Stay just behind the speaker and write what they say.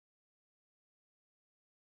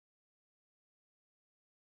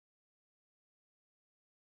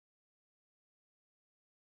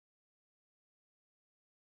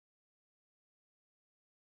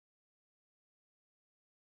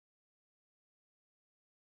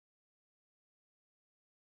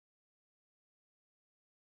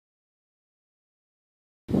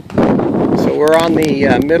we're on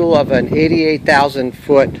the middle of an 88,000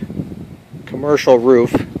 foot commercial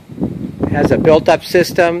roof. It has a built-up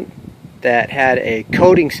system that had a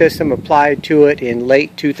coating system applied to it in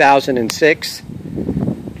late 2006.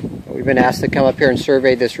 We've been asked to come up here and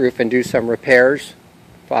survey this roof and do some repairs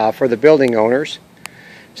for the building owners.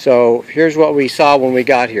 So here's what we saw when we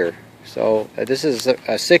got here. So this is a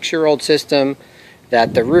 6-year-old system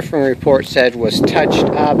that the roofing report said was touched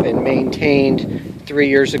up and maintained 3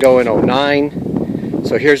 years ago in 09.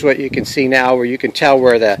 So here's what you can see now, where you can tell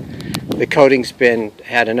where the coating's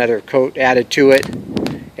had another coat added to it.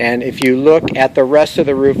 And if you look at the rest of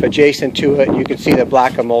the roof adjacent to it, you can see the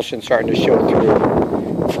black emulsion starting to show through.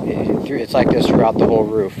 It's like this throughout the whole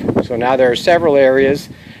roof. So now there are several areas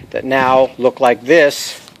that now look like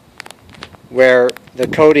this, where the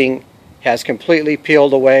coating has completely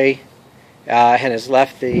peeled away and has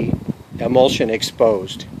left the emulsion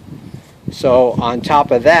exposed. So on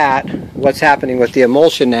top of that, what's happening with the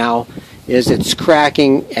emulsion now is it's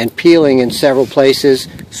cracking and peeling in several places.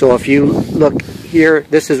 So if you look here,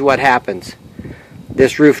 this is what happens.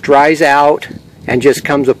 This roof dries out and just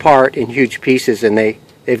comes apart in huge pieces, and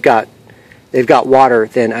they've got water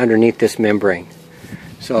then underneath this membrane.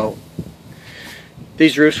 So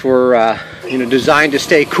these roofs were designed to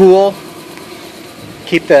stay cool,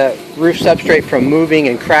 keep the roof substrate from moving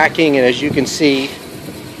and cracking, and as you can see,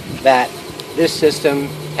 that this system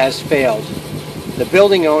has failed. The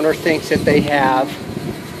building owner thinks that they have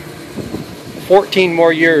 14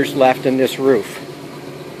 more years left in this roof,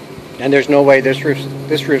 and there's no way this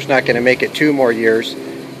roof's not going to make it 2 more years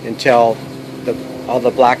until all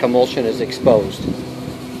the black emulsion is exposed.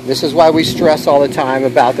 This is why we stress all the time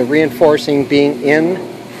about the reinforcing being in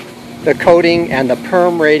the coating and the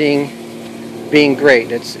perm rating being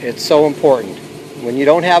great. It's so important. When you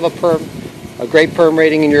don't have a great perm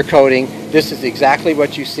rating in your coating, this is exactly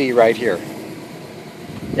what you see right here.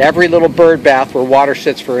 Every little bird bath where water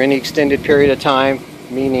sits for any extended period of time,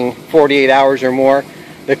 meaning 48 hours or more,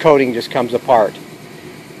 the coating just comes apart.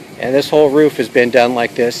 And this whole roof has been done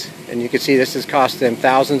like this, and you can see this has cost them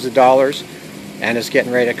thousands of dollars, and it's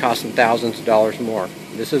getting ready to cost them thousands of dollars more.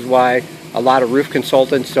 This is why a lot of roof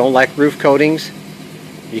consultants don't like roof coatings,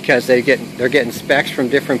 because they're getting specs from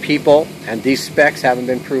different people, and these specs haven't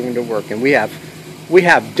been proven to work. And we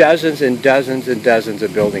have dozens and dozens and dozens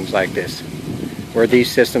of buildings like this, where these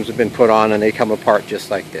systems have been put on and they come apart just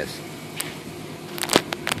like this.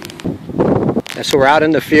 And so we're out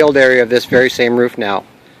in the field area of this very same roof now,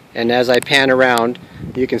 and as I pan around,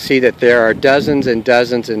 you can see that there are dozens and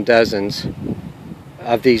dozens and dozens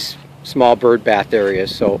of these small bird bath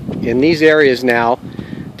areas. So in these areas now,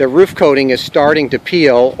 the roof coating is starting to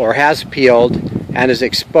peel, or has peeled, and is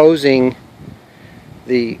exposing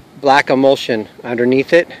the black emulsion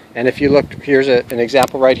underneath it. And if you look, here's an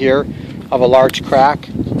example right here of a large crack.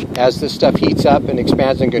 As this stuff heats up and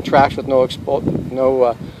expands and contracts with no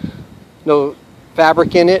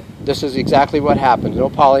fabric in it, this is exactly what happens. No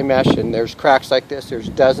polymesh, and there's cracks like this. There's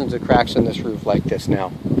dozens of cracks in this roof like this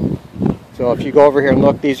now. So if you go over here and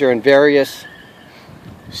look, these are in various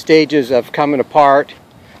stages of coming apart.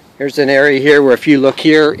 Here's an area here where, if you look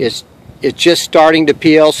here, it's just starting to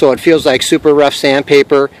peel, so it feels like super rough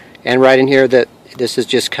sandpaper, and right in here that this is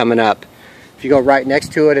just coming up. If you go right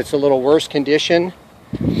next to it, it's a little worse condition,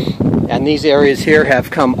 and these areas here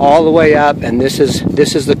have come all the way up, and this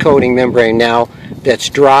is the coating membrane now that's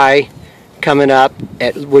dry coming up,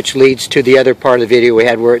 which leads to the other part of the video we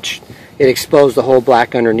had where it exposed the whole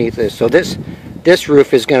black underneath this. So this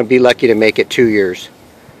roof is going to be lucky to make it 2 years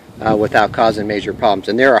without causing major problems.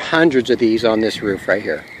 And there are hundreds of these on this roof right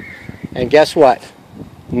here. And guess what?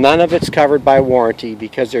 None of it's covered by warranty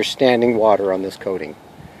because there's standing water on this coating.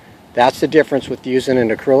 That's the difference with using an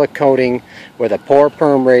acrylic coating with a poor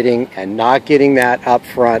perm rating and not getting that up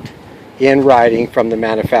front in writing from the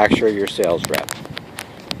manufacturer or your sales rep.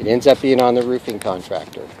 It ends up being on the roofing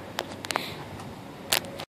contractor.